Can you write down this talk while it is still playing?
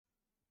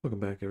Welcome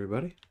back,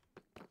 everybody.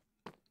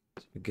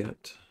 So we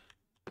got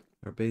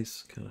our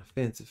base kind of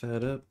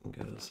fancy-fied up. We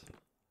got us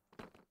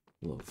a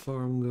little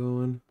farm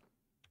going,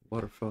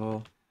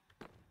 waterfall.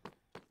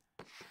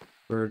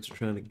 Birds are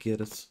trying to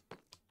get us.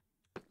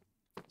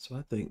 So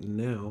I think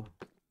now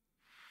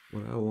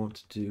what I want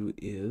to do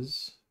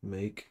is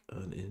make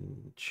an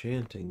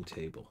enchanting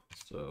table.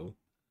 So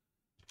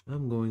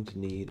I'm going to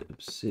need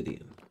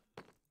obsidian.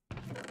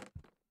 Let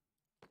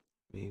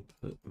me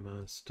put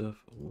my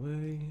stuff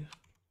away.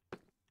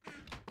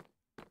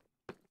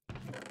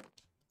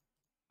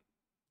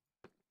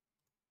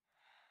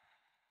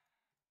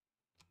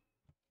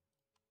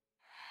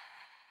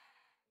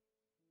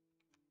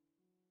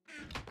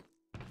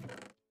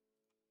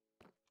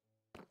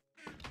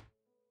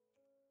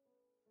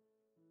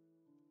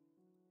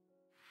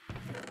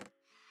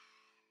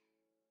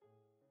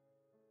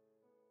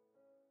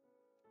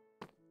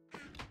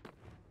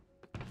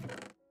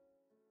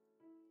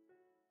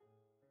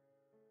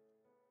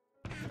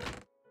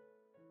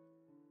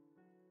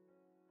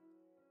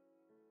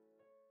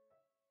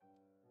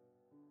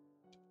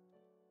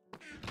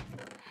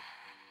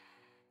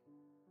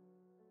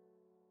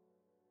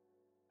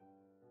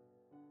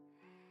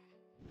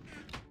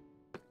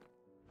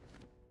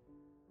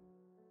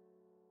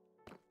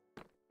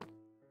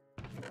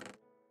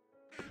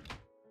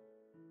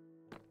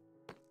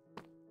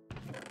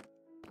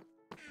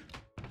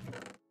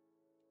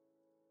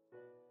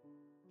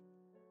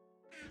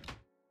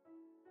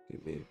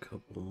 Give me a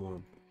couple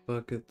more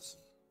buckets.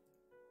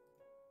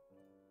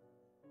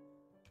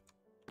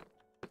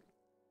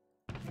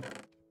 I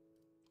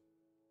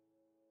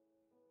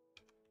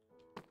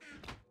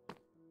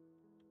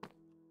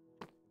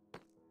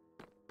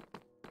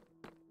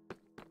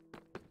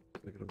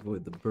can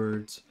avoid the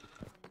birds.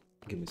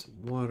 Give me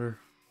some water.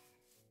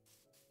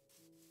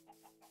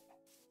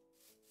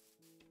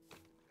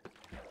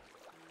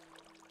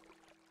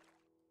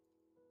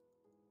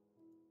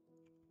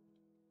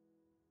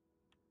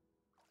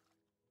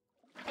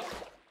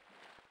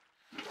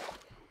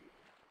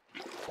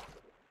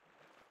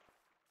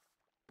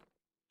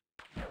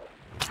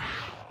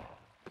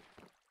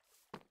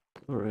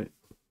 All right,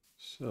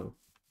 so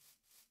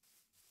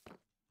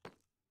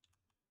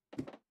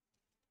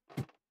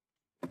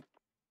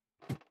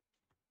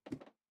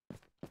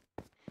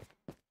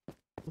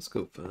let's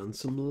go find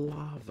some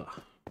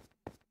lava.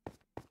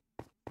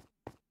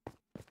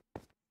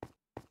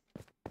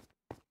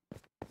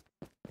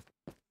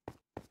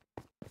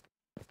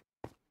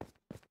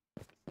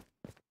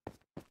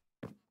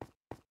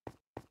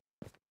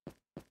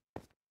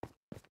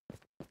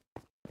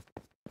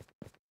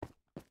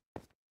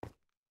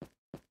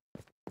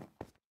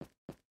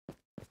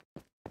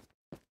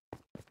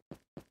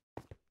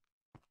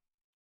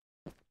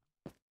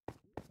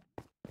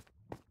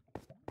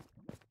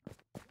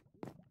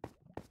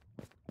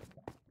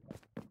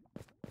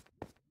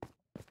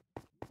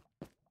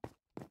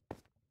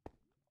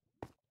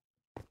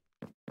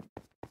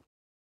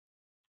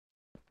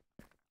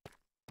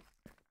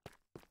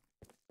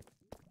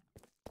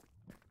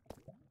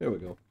 There we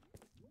go.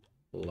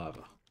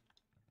 Lava.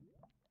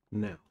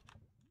 Now,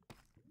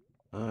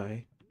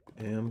 I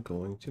am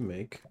going to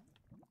make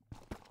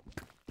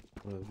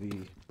one of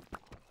the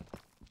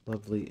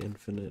lovely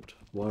infinite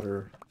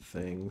water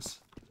things.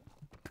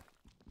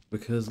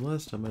 Because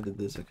last time I did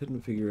this, I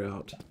couldn't figure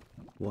out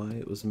why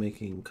it was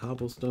making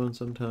cobblestone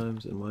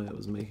sometimes and why it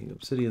was making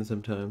obsidian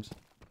sometimes.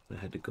 I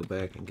had to go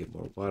back and get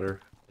more water,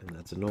 and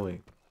that's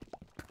annoying.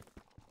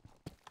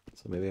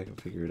 So maybe I can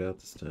figure it out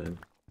this time.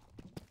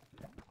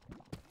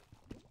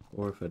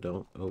 Or if I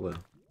don't, oh well.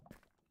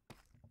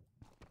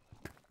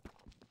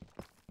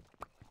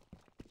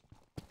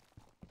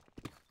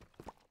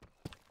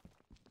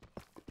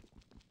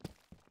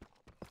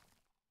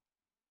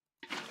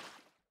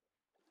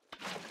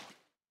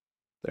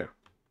 There.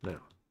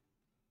 Now.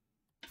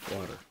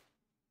 Water.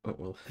 Oh,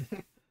 well.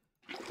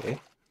 Okay.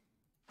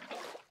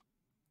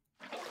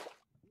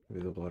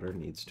 Maybe the water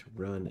needs to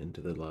run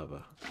into the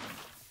lava.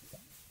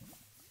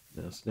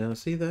 Now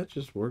see, that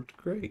just worked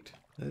great.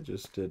 That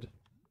just did a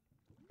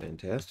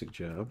fantastic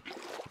job.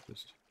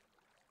 Just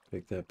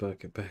pick that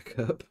bucket back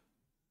up.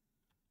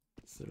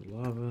 Is there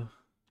lava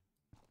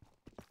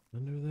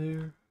under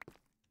there?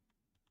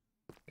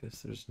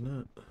 Guess there's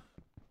not.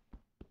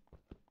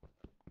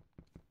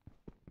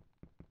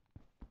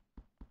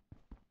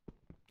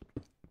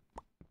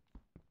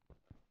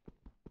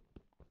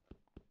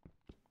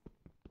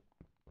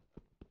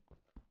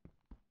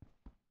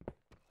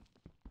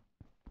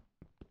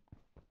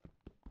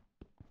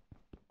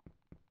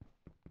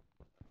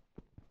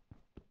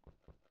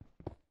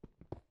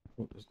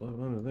 Oh, there's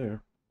lava under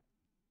there.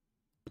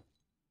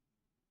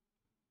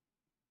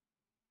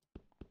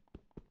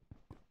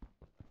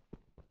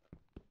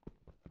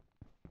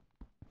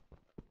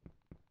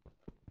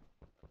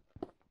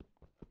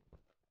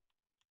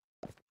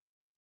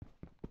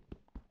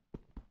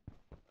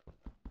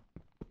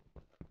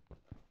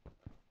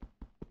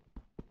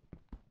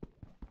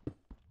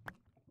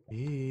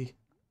 Hey.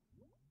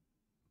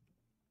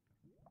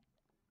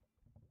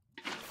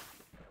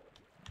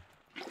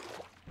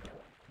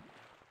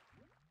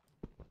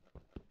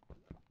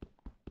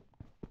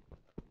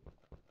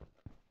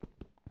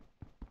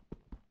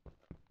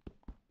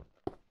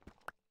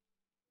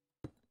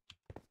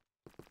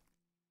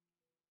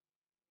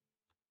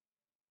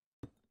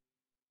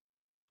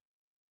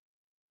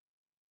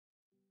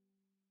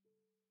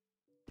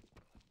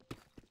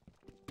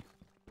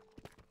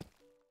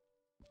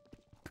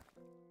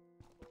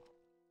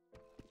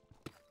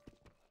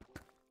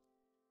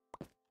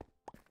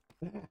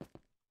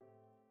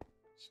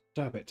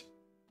 Stop it.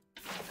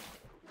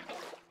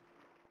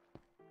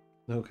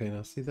 Okay,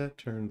 now see, that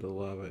turned the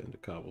lava into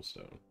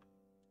cobblestone.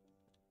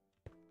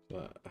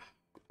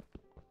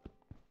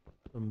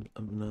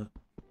 I'm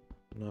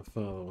not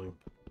following.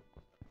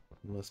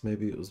 Unless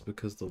maybe it was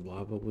because the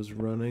lava was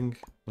running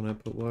when I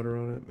put water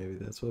on it. Maybe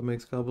that's what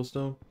makes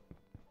cobblestone.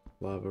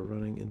 Lava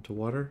running into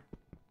water.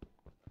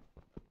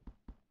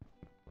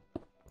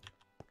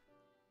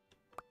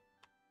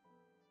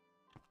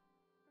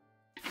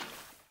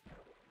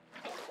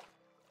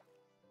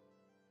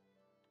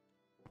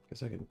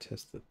 Guess I can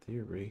test the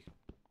theory.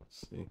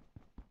 Let's see.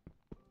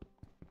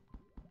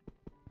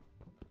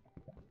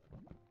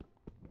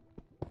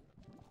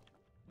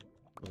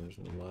 Oh, there's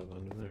no lava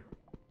under there.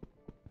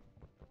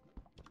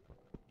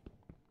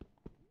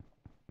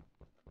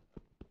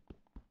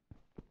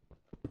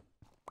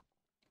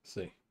 Let's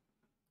see.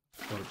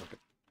 Water bucket.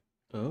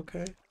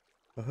 Okay.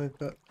 I think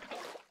that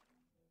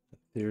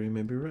theory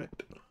may be right.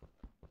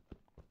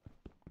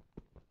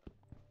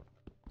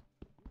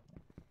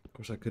 Of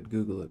course, I could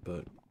Google it,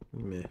 but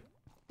meh.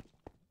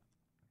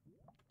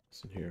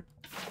 What's in here?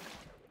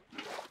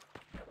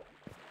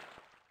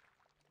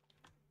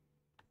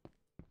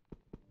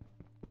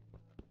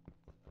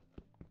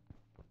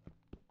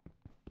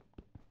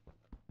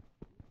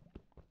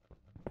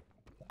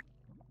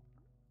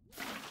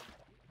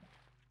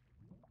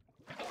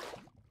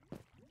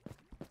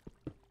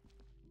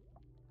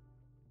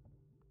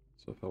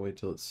 So if I wait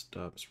till it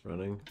stops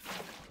running,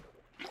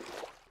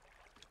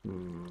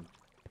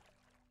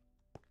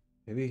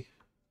 maybe.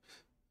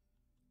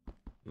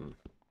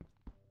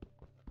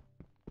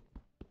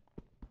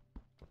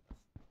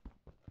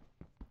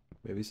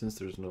 Maybe since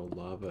there's no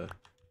lava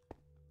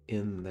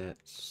in that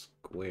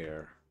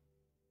square.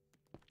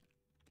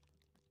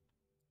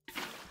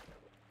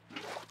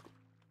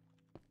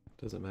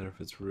 Doesn't matter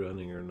if it's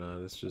running or not,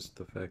 it's just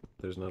the fact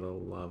that there's not a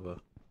lava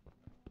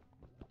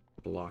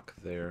block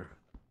there.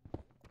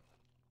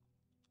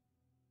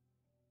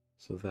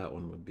 So that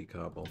one would be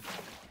cobble.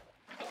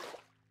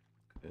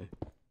 Okay.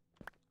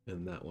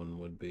 And that one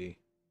would be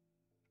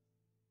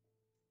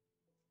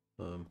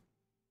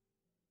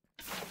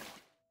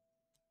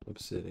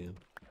obsidian.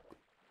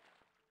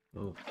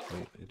 Oh,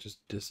 wait, it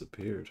just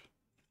disappeared.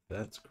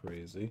 That's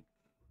crazy.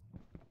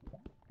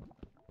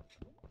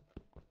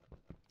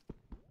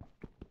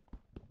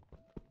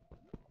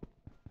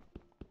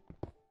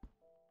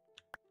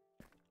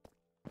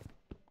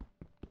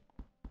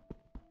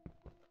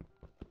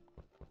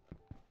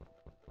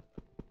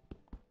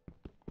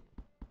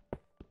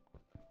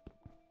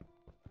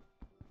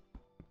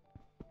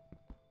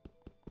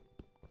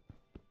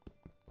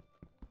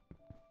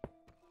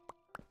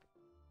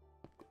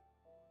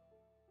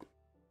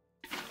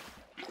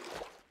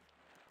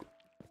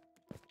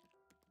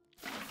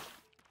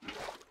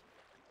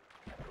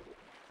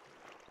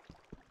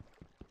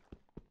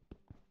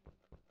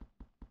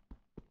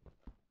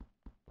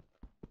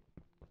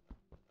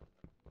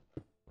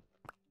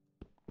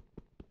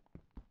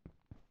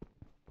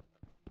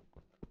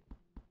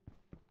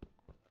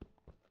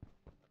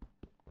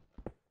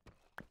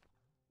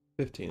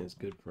 $15 is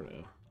good for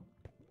now.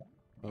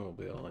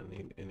 Probably all I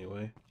need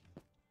anyway.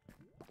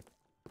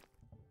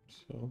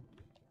 So,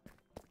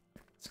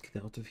 let's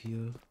get out of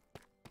here.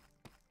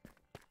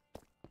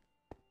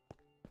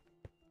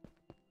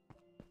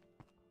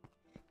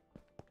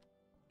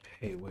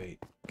 Hey, wait.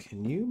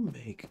 Can you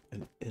make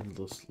an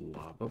endless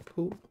lava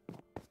pool?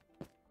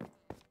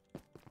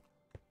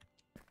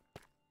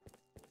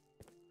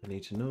 I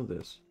need to know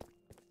this.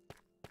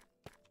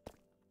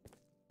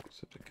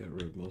 Except I got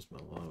rid of most of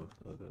my lava.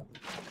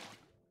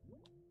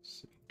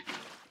 Let's see.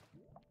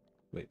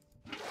 Wait.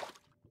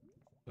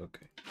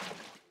 Okay.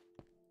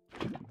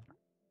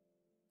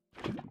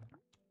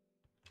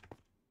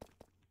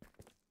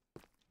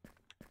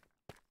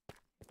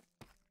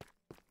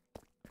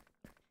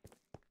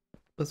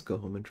 Let's go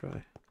home and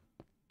try.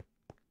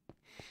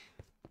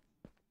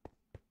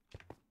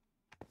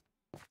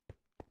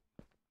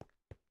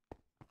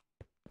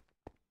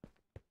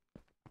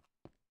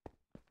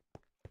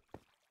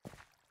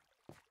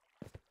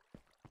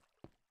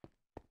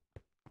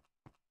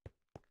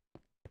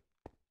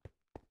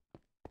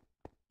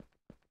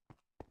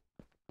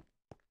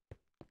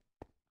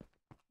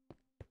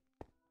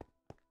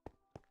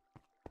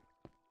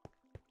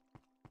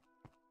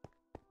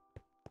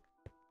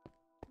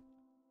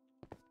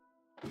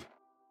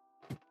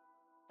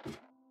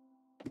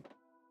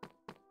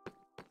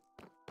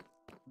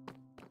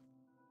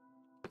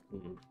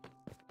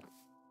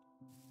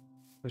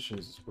 Question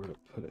is where to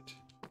put it.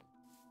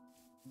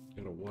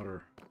 I got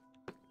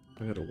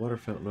a water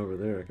fountain over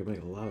there. I could make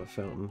a lava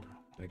fountain,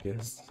 I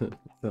guess.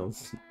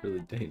 Sounds really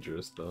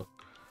dangerous though.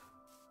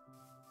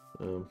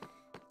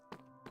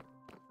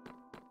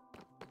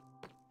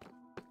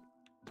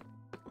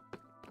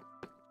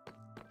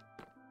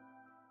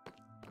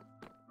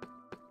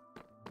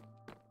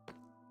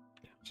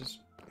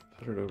 Just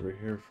put it over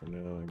here for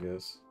now, I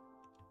guess.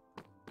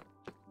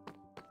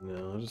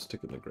 No, I'll just stick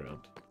it in the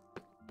ground.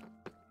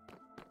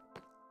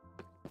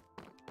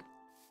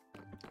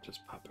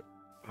 Just pop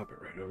pop it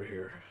right over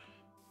here.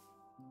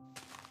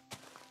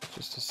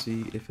 Just to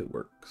see if it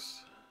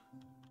works.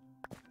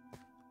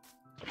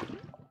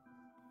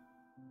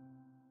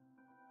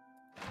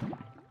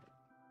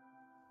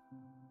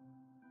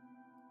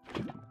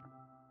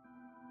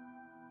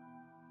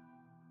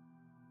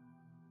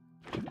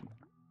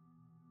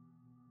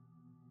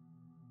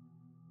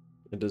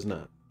 It does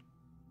not.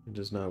 It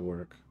does not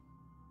work.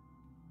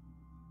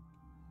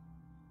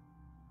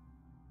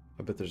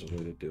 I bet there's a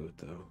way to do it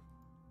though.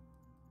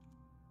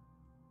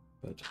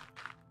 But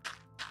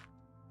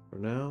for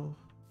now,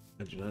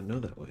 I do not know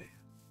that way.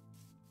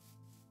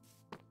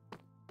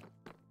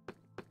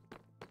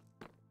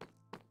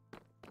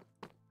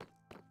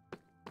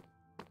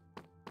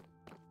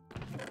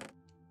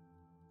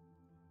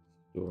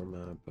 Store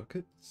my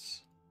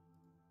buckets.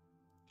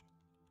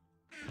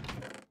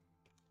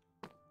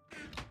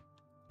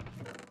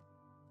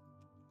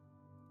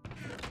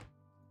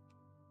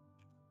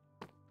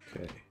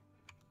 Okay.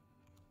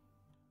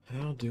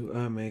 How do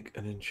I make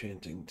an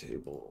enchanting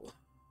table?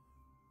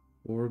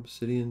 4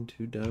 obsidian,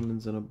 2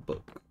 diamonds, and a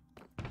book.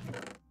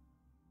 Gonna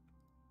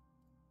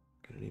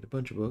need a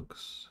bunch of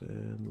books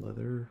and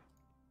leather.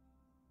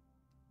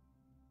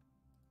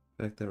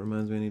 In fact, that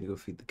reminds me I need to go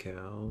feed the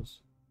cows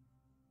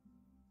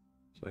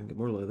so I can get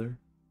more leather.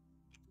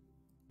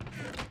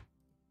 Okay.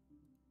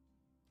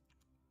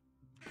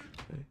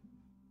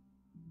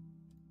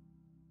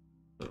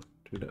 Oh,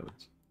 2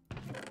 diamonds.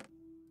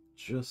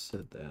 Just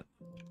said that.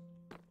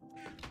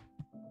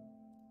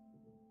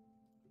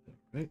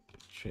 Alright,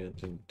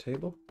 enchanting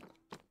table.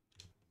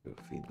 Go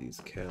feed these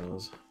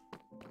cows.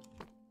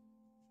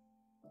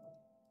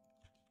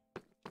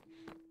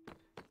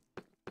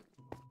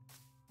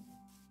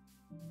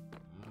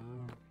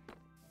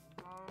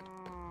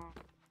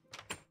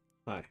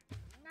 Hi.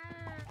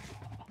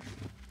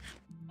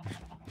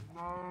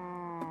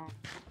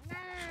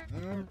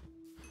 You're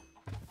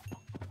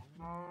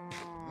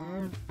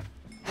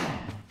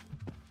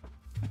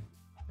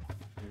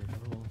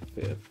all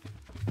fit.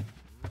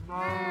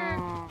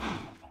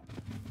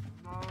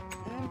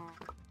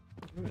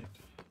 Right.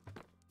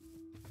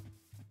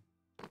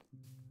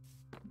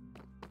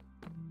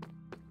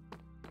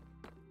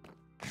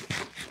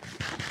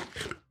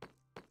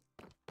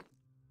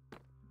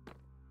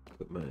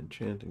 Put my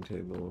enchanting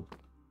table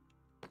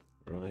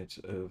right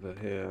over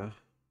here.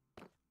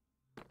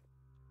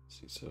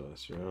 See, so I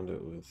surround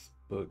it with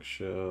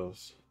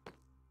bookshelves.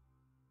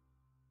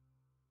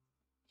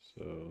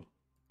 So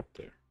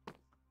there.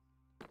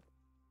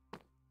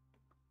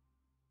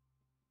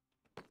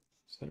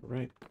 Is that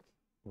right?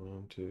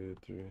 1, 2,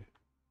 3.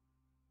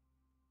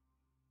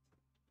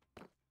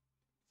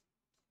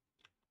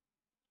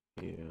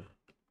 Yeah,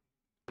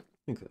 I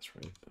think that's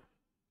right.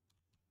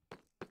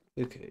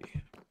 Okay,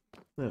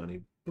 now I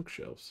need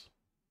bookshelves.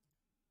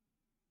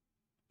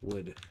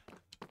 Wood.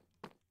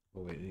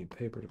 Oh wait, I need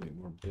paper to make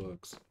more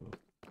books. Oh.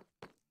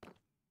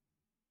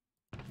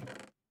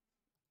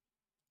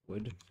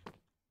 Wood.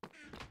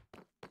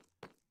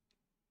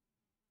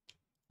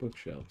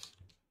 Bookshelves.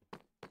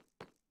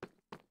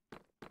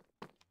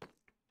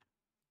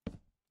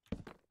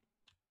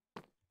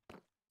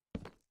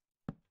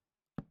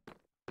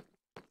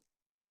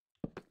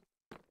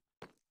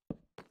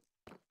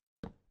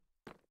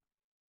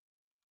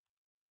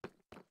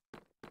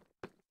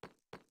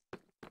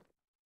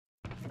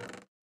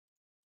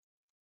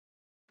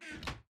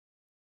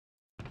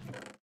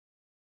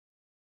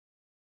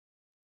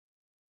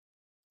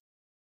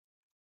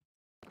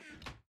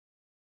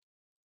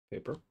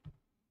 Paper.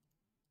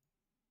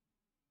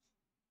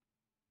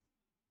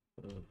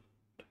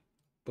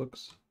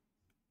 Books.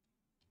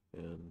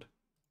 And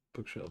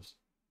bookshelves.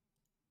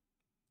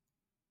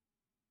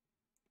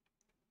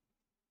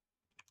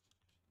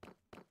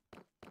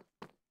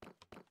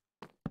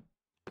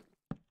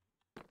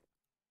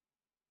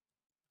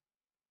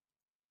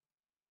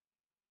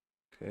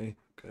 Okay,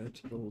 got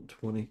to level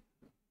 20.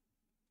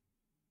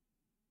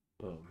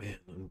 Oh man,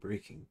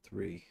 Unbreaking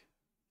 3.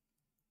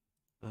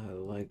 I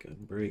like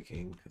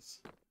Unbreaking because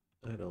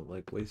I don't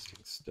like wasting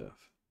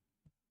stuff.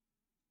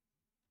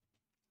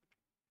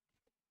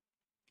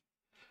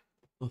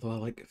 Although I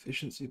like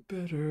efficiency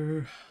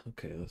better.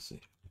 Okay, let's see.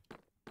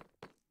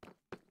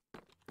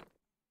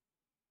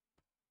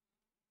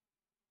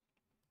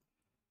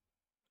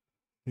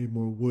 Need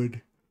more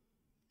wood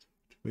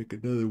to make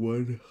another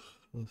one.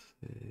 Let's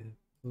see.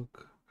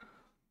 Look,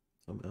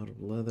 I'm out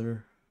of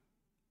leather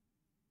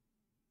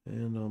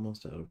and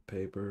almost out of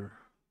paper.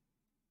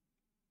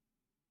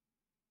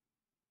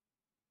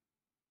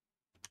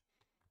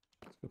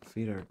 Let's go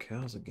feed our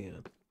cows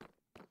again.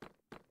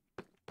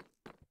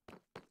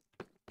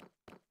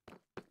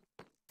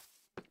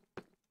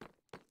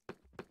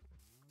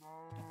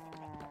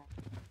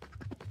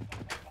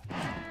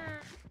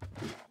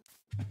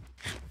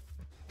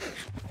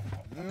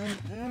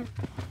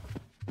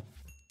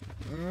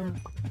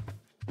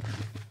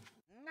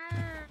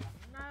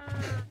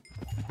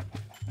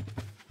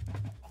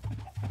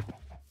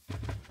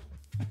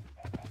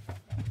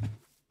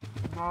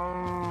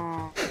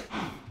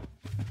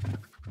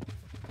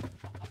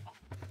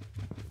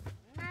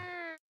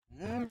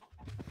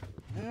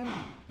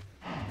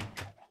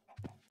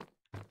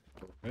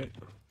 Alright.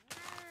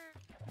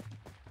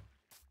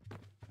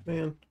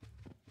 Man.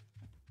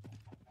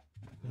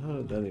 How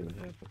did that even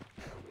happen?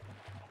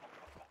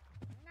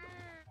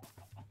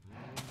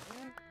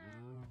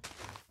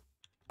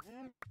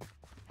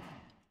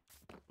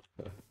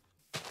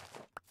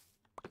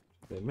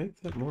 They make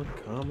that more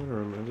common,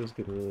 or am I just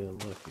getting really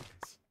unlucky?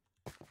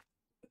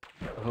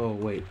 Oh,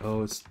 wait.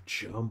 Oh, it's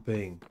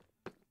jumping.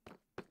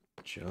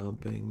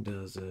 Jumping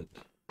does it.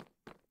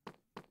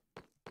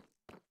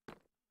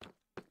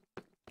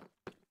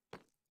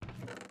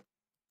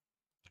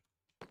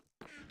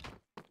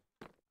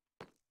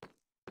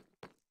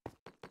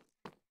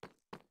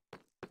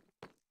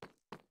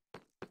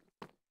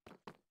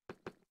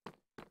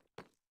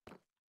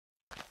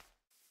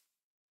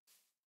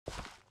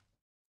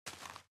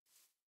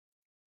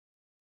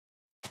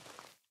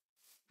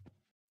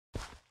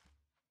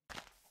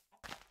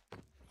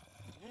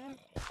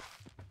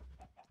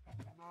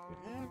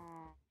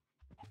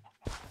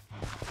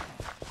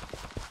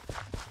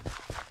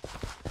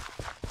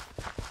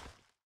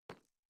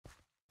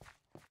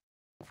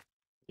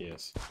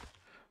 Yes.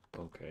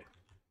 Okay.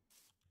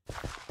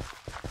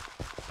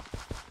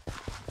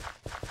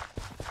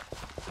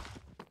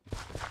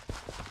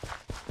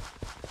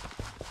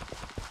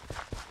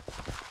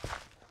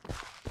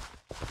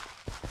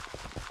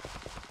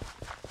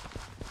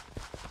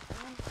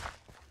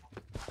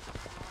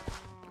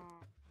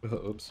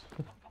 Oh, oops.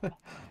 I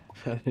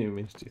didn't even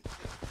mean to do that.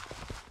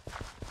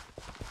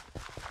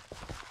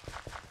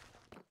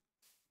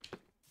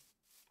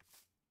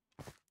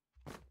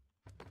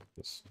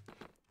 Just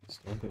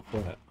stomp it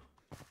flat.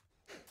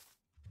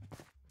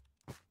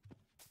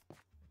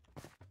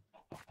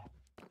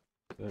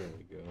 There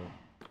we go.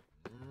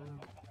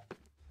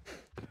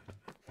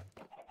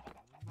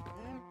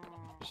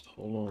 Just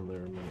hold on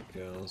there a minute,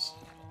 guys.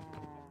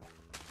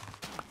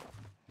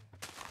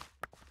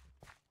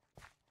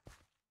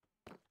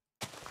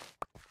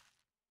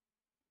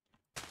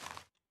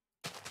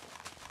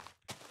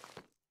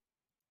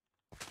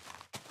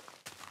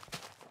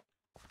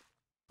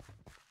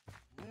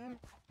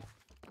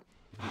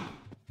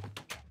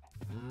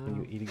 Can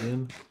you eat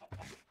again?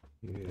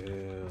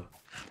 Yeah.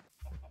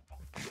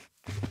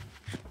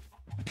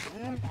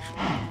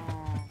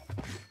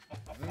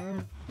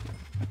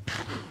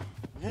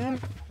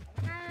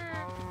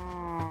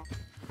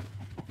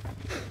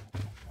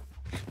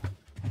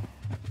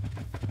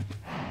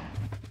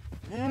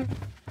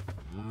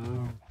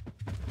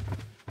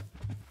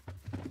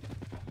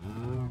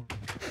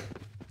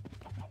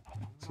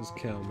 This is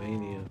cow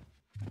mania.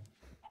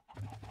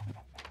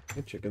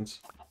 Hey, chickens.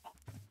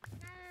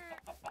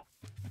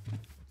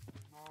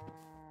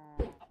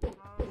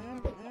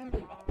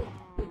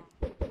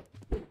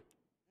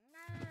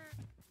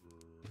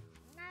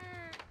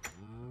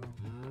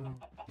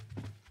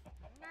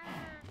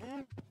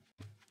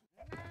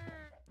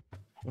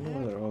 I don't know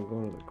why they're all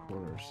going to the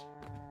corners.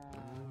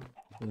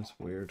 That's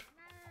weird.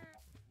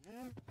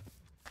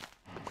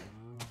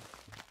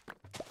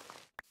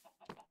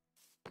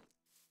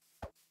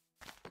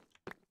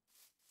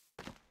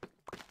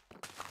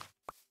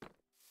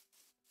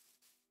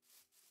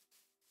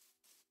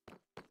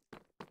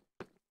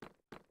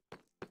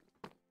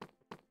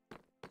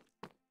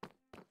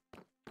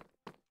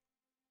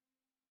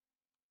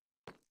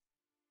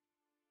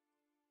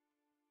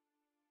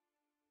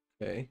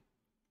 Okay.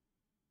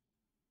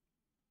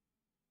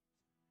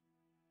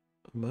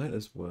 I might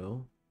as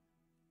well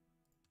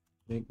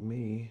make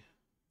me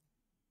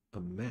a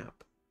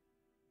map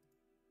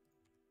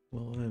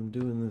while I'm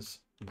doing this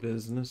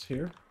business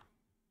here.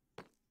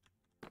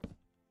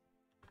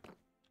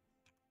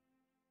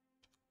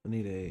 I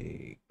need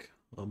a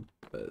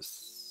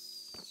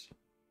compass.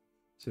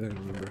 See if I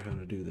can remember how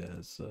to do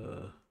this.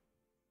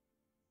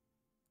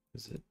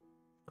 Is it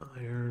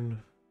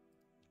iron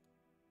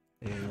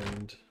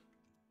and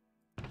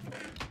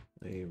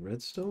a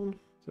redstone?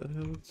 Is that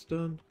how it's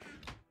done?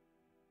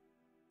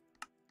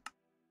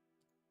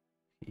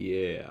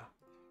 Yeah.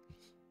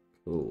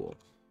 Cool.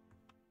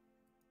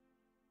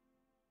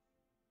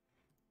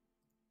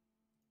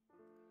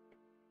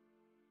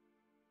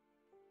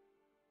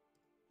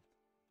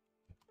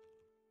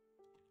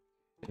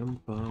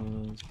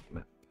 Empa's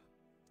map.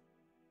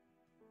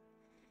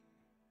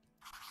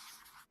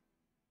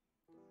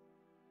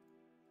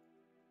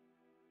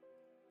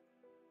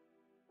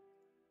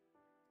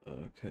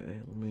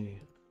 Okay, let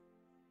me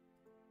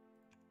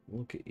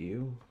look at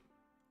you.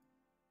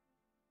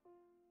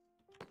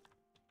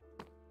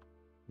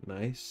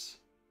 Nice.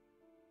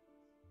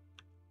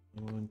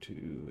 I'm going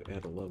to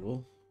add a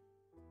level.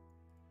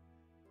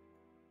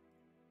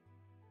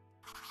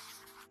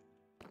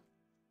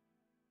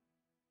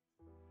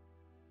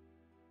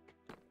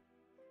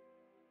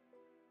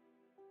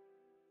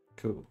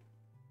 Cool.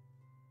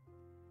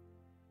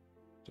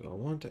 So I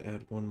want to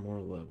add one more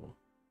level.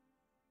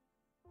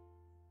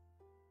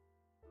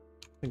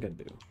 I think I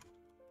do.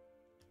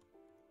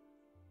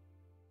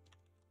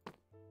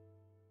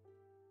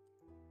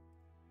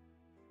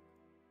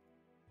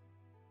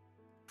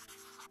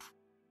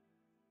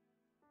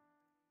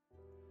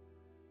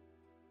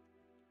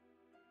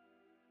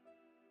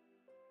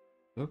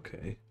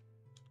 Okay.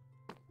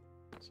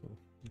 So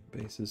the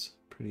base is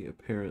pretty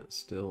apparent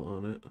still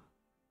on it.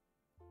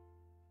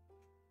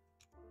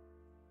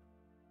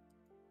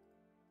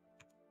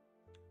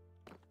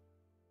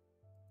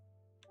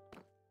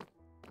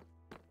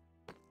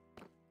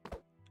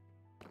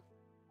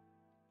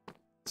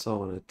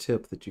 Saw on a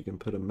tip that you can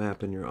put a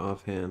map in your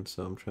offhand,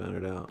 so I'm trying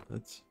it out.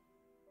 That's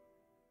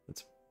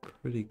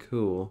pretty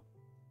cool.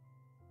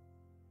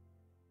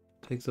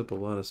 Takes up a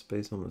lot of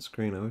space on the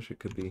screen. I wish it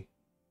could be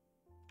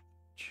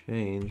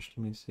changed.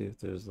 Let me see if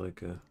there's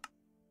like a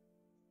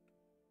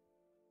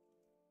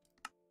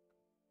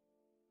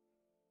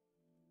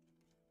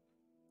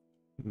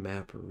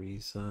map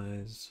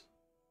resize.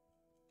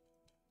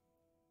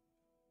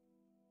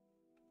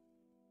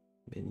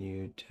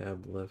 Menu,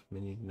 tab left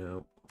menu,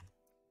 no.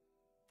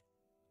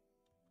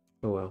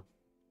 Oh well.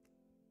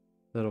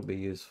 That'll be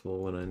useful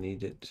when I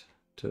need it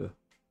to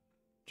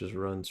just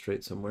run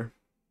straight somewhere.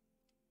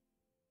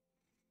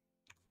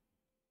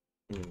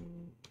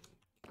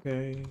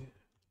 Okay.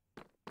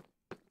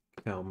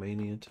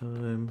 Cowmania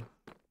time.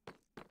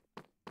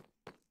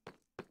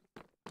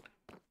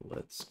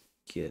 Let's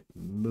get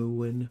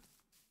mooing.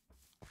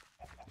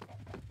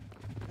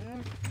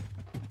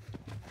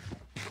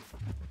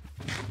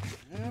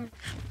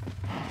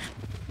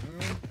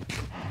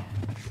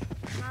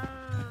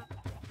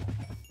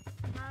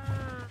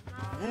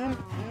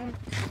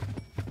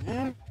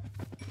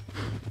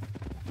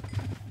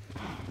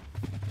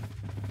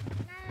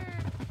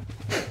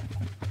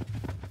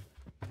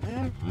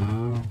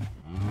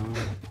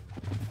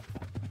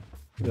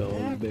 Look at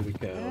all these baby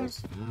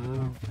cows.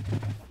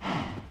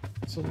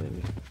 So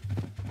many.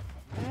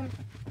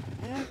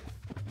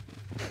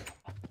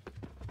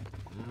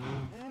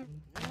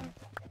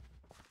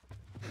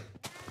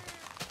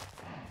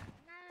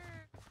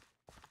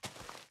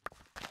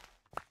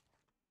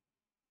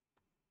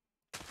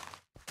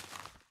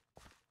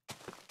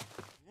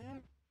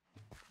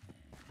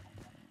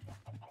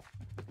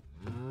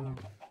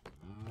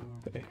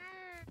 Okay.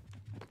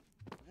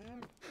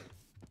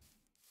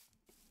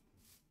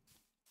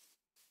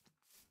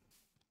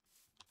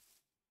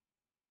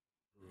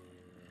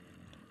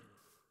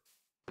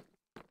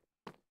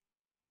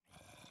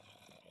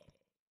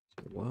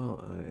 So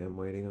while I am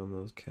waiting on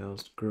those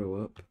cows to grow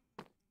up,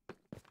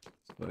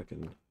 so I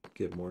can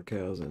get more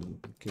cows and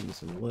give me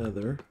some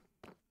leather,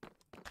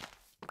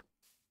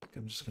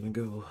 I'm just gonna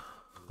go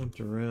hunt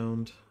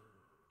around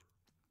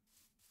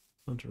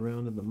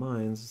in the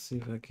mines and see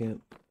if I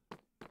can't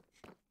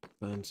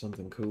find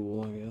something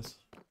cool, I guess.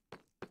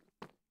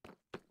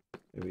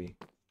 Maybe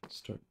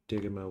start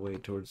digging my way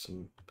towards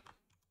some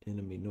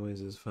enemy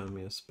noises, find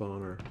me a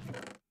spawner.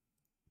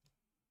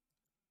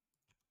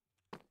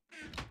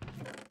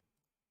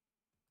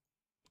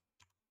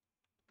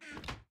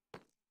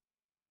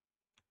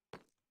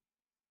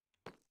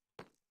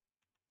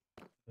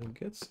 I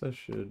guess I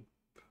should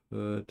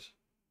put...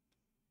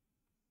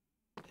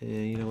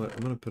 you know what? I'm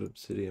going to put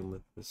obsidian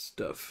with this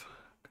stuff,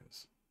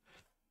 because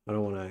I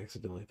don't want to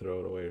accidentally throw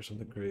it away or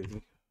something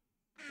crazy.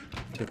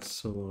 It takes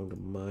so long to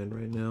mine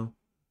right now.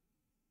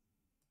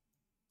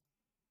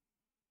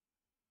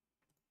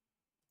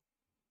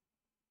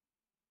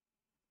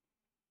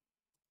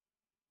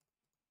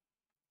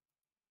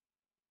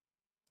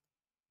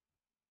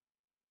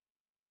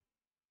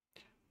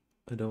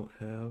 I don't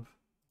have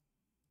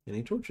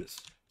any torches.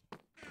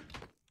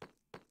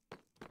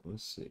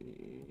 Let's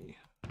see.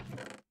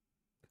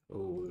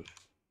 Code.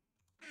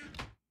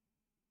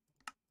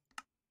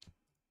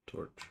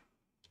 Torch.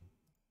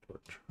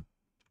 Torch.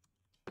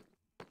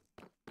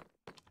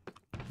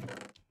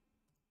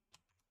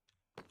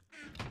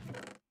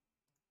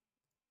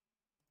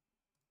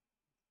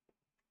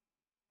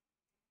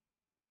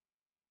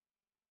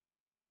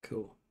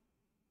 Cool.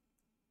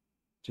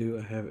 Do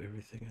I have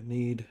everything I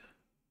need?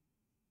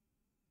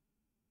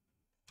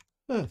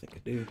 I think I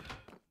do.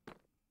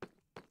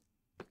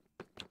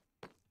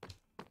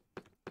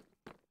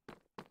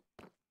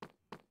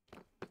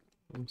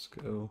 Let's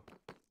go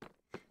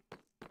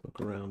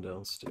look around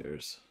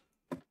downstairs.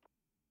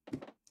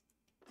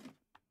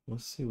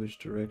 Let's see which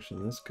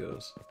direction this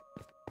goes.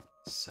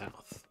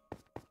 South.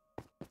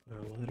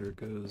 Our ladder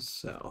goes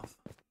south.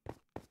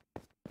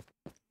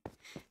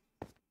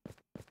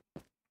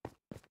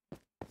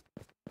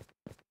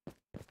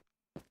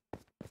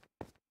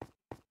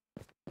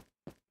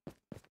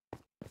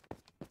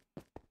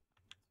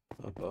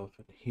 Up off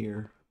in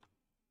here,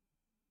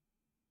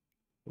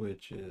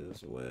 which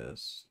is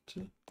west.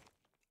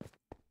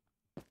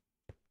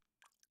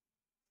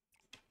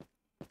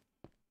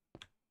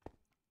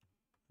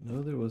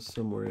 No, there was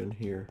somewhere in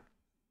here.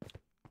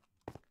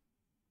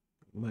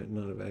 It might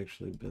not have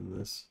actually been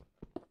this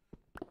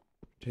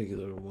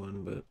particular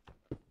one, but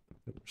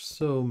there were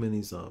so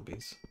many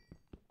zombies.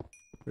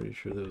 Pretty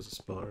sure there was a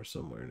spawner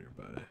somewhere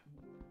nearby.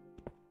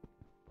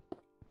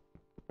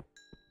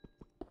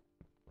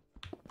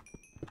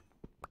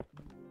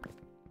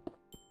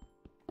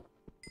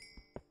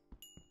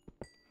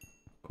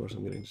 Of course,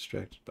 I'm getting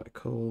distracted by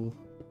coal.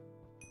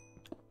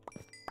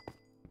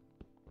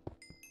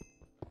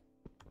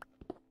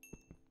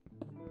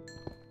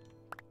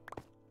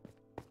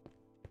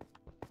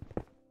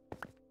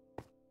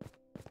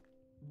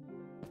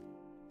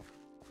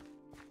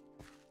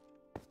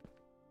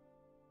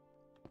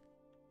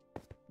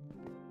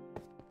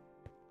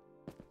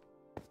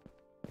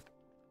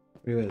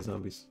 Where you at,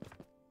 zombies?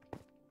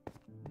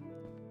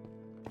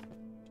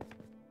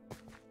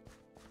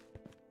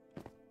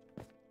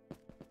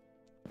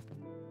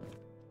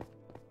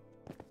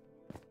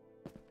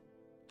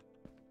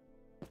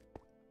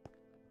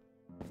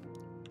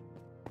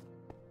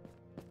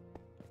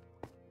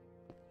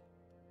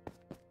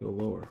 Go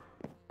lower.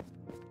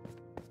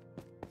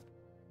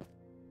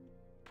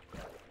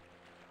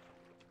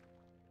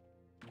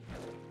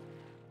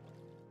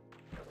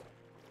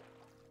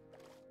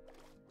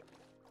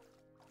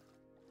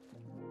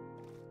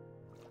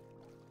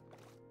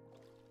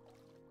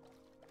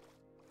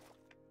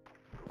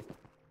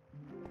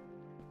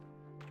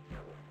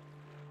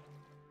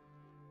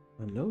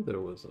 I know there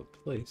was a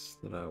place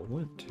that I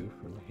went to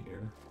from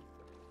here.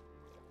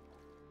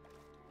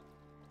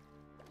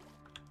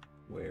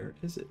 Where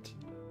is it?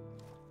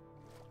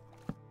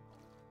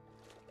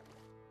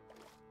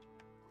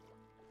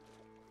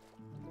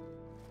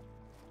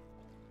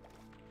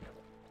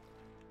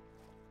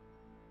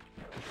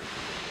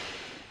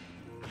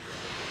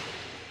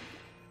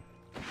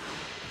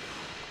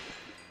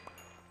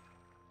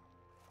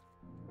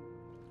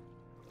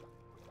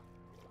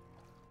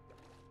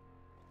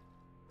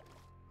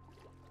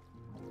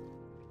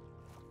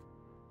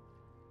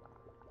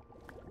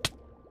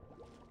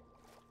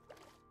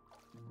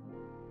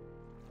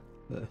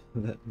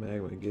 That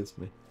magma gets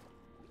me.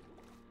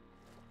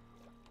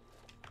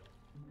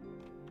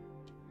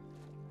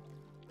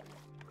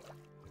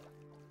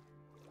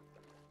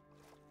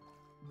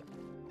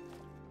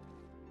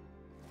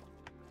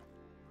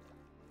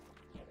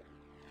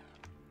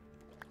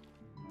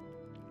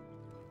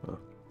 Huh.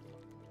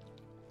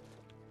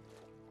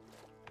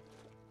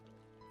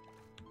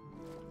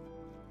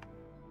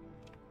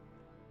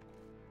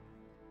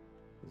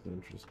 That's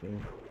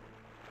interesting.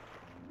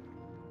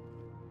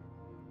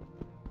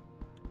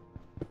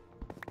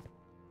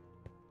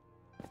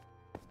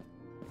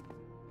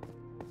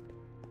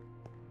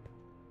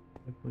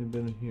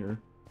 Definitely been here.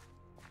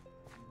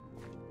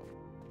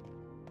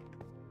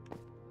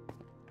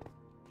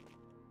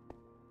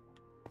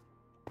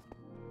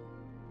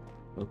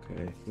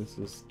 Okay, this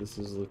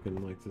is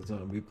looking like the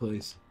zombie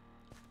place.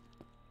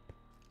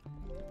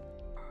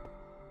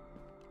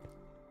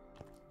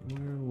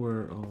 Where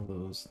were all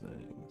those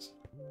things?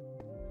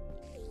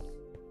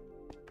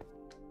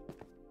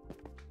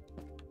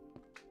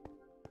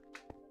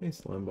 Hey,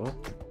 slime ball.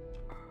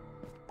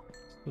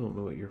 Still don't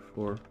know what you're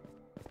for.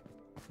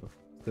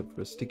 Except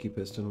for a sticky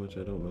piston, which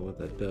I don't know what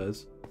that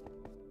does.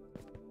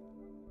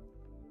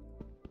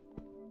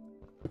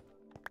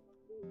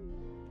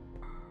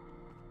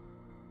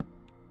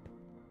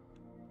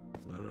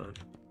 Hold on.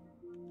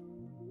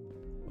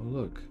 Oh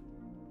look,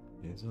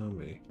 a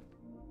zombie.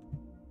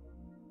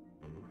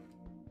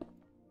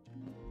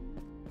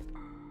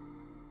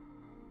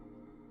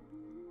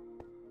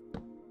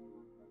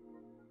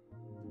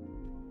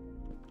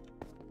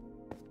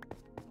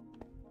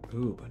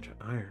 Ooh, a bunch of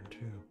iron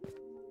too.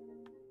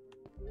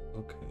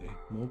 Okay,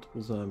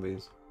 multiple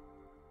zombies,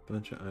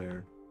 bunch of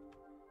iron.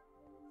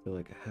 I feel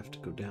like I have to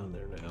go down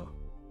there now.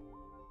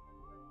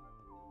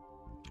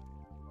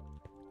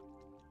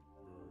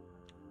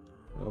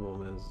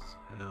 Problem is,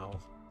 how?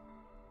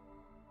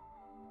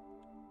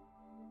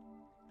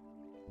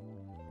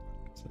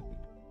 Guess I could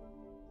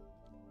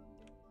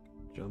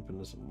jump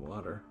into some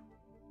water.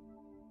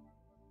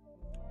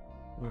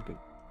 I could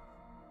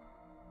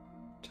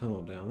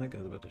tunnel down. That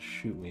guy's about to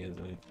shoot me,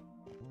 isn't he?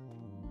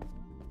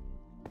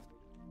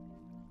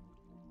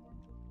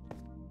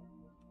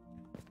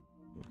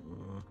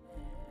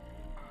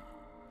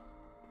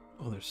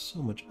 Oh, there's so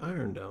much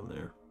iron down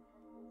there.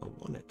 I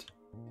want it.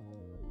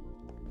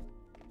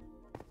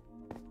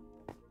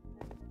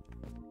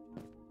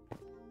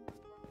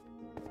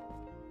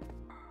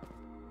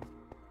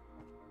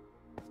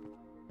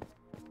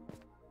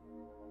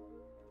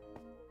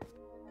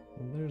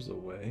 Well, there's a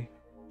way.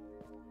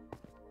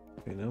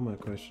 Okay, now my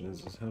question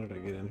is how did I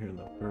get in here in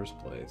the first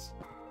place?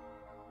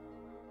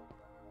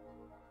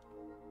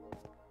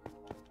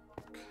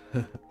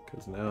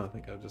 Because now I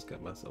think I've just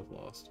got myself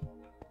lost.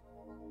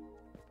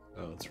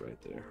 Oh, it's right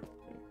there.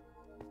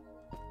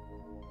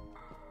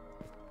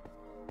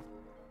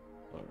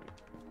 Alright.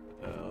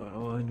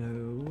 Oh, I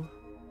know.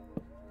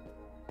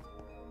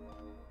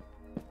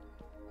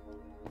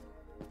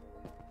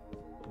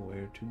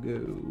 Where to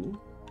go?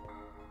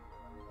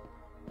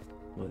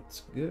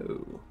 Let's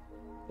go.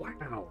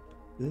 Wow.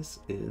 This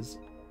is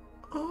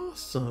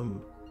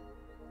awesome.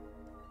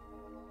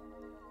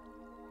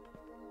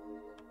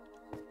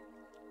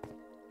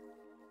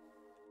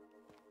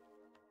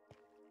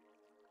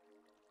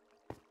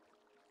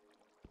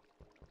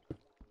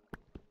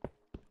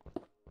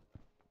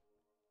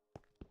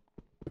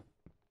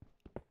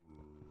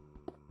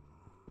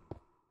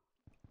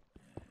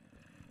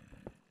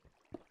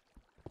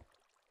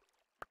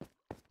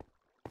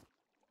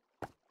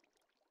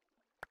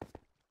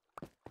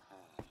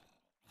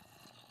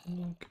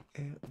 Look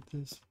at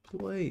this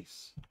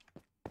place.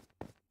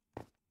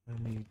 I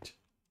need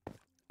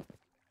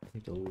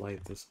to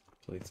light this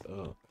place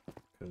up.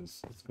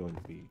 because it's going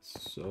to be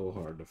so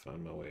hard to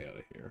find my way out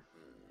of here.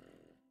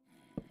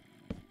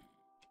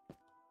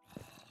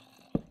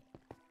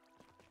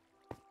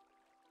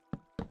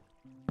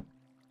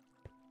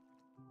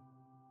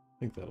 I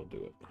think that'll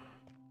do it.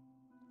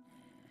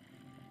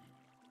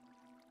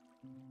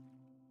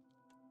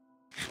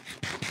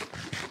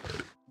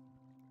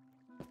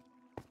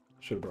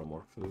 Should have brought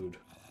more food.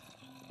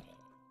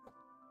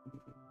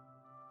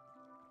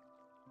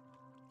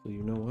 So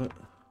you know what?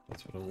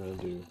 That's what I'm gonna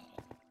do.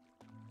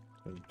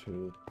 I'm going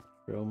to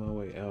trail my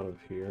way out of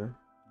here.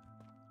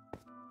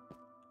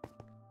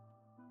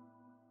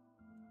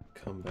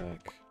 Come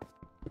back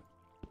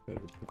better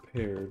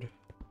prepared.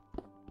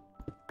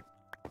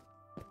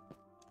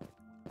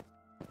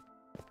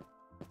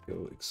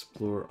 Go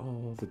explore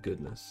all the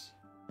goodness.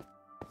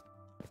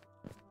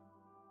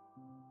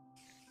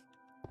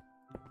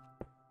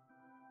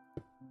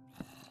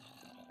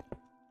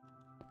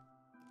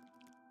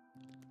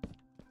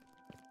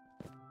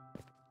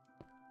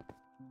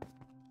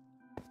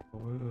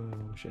 Whoa,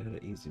 wish I had an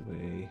easy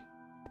way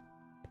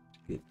to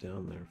get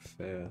down there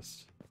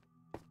fast.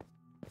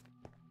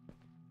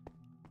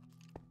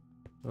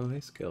 Oh, hey,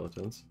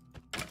 skeletons.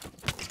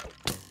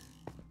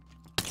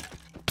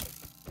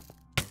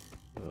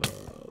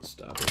 Oh,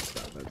 stop it,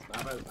 stop it,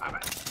 stop it, stop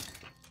it!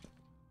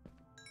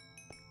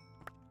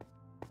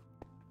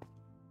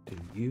 Do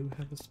you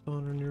have a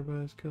spawner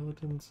nearby,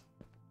 skeletons?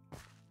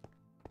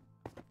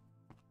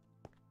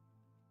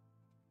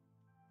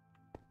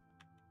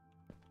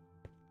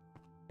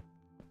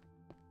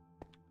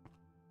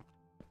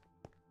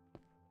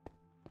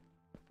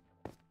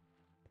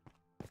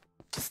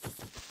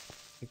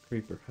 Hey,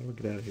 creeper, how do we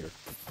get out of here?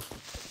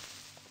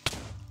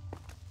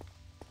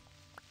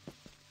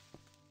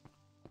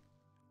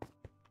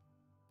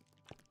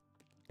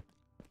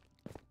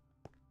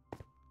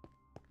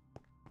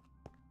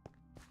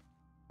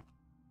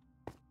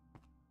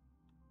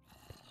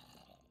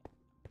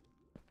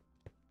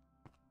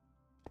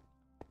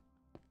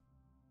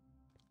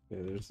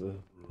 Okay, there's the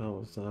pile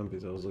of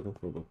zombies I was looking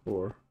for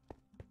before.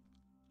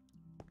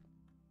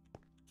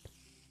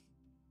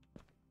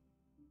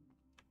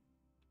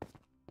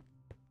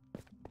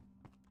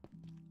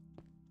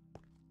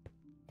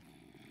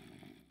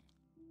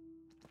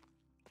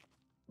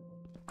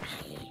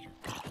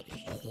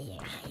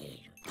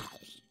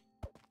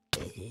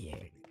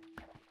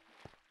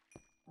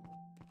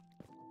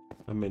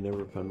 I may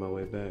never find my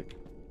way back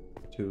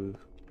to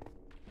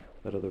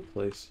that other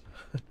place.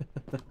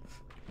 Is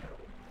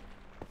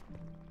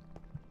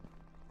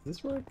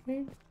this where I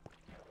came?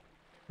 I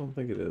don't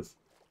think it is.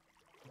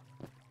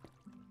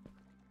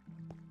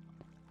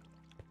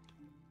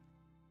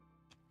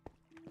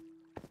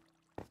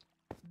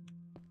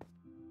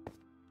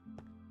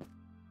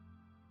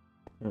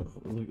 Oh,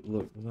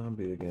 look,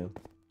 zombie again.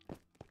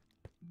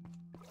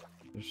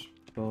 They're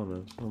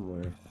spawning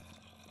somewhere.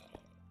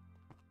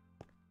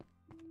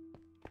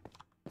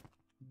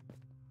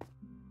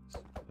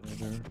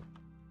 Spider.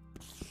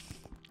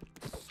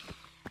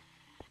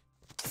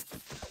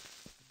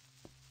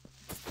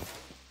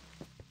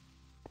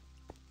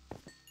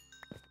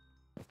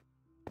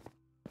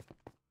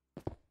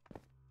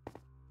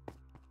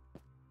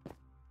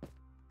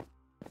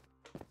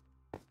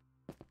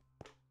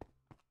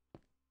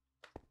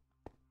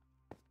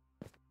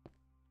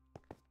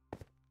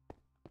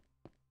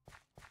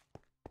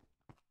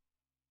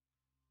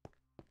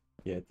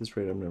 Yeah, at this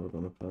rate, I'm never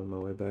going to find my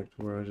way back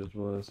to where I just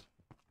was.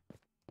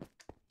 I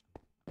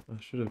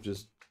should have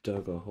just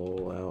dug a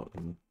hole out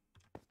and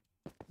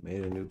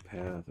made a new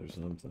path or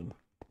something.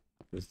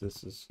 Because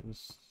this is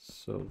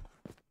so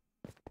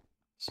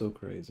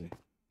crazy.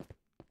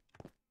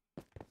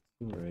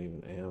 Where I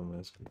even am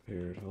as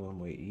compared. Oh, I'm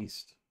way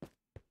east.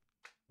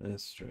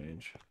 That's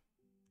strange.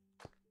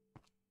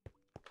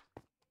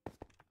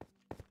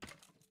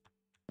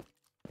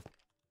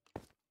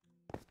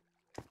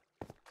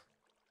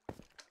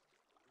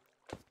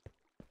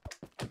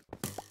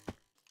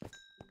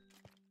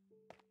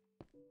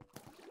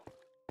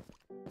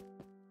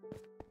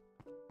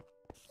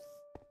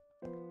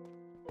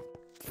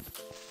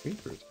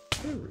 Creepers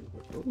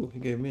everywhere. Oh, he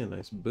gave me a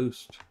nice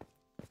boost.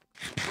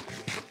 I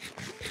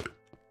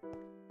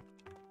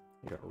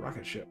got a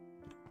rocket ship.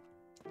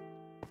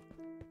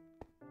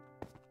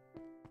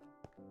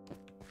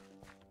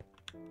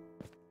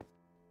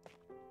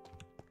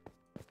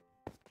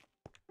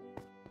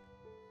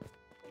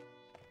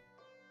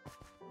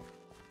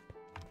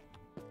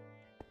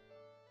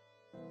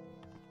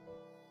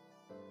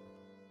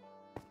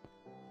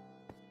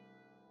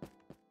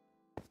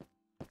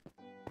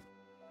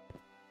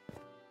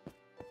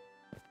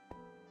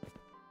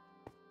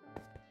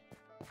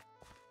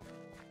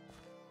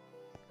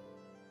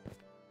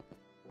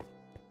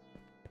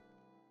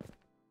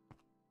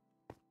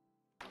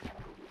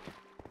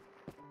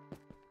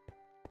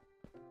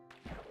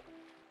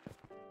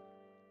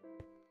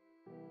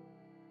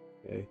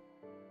 Okay.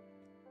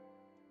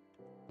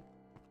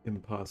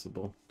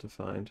 Impossible to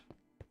find.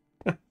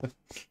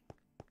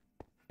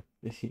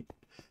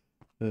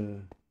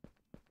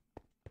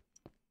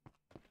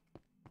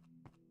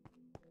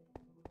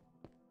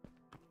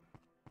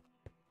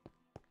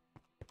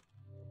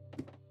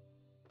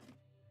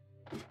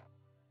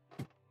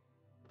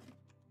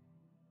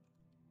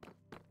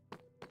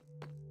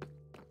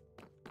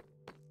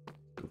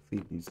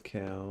 Feed these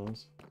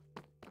cows.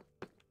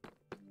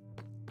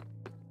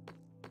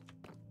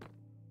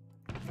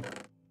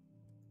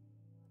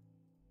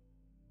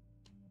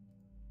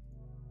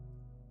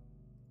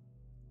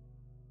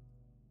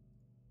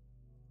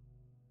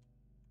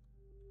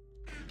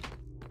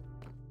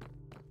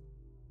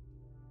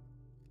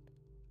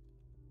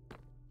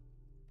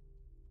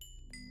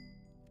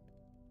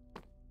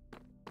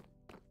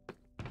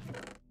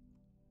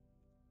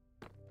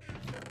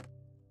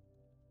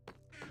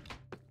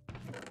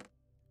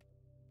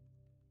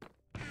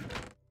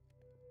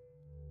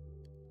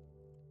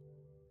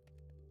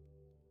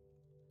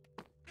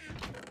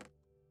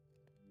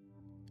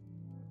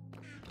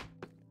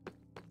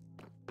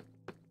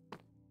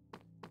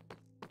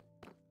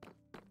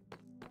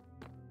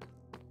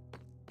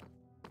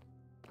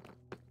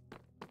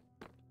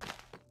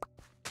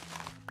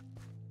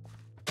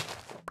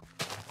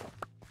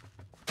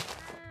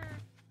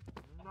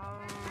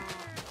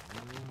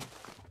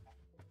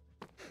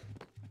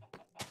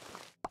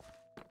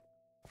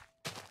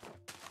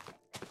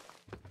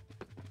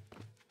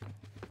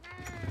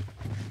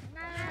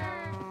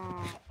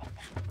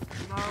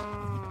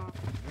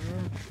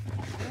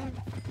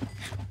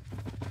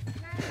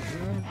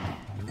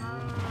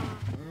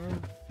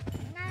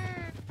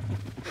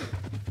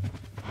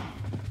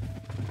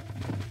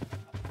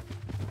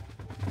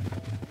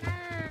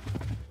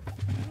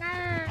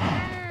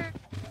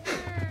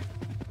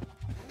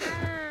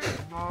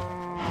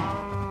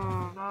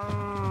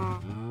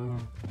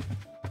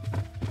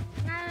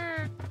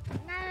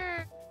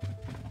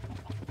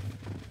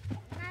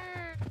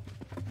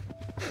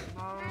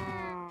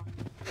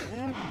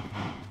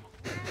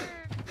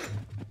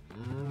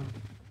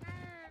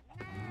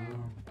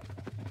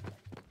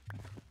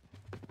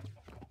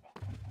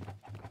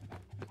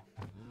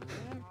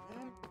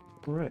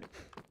 Right.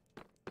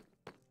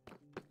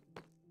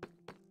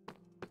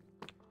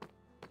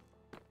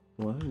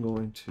 Well, I'm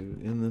going to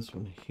end this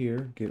one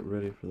here, get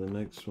ready for the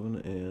next one,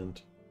 and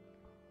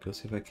go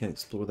see if I can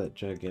explore that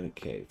gigantic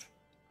cave.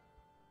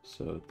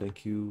 So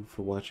thank you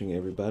for watching,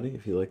 everybody.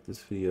 If you like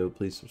this video,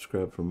 please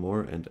subscribe for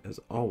more, and as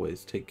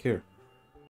always, take care.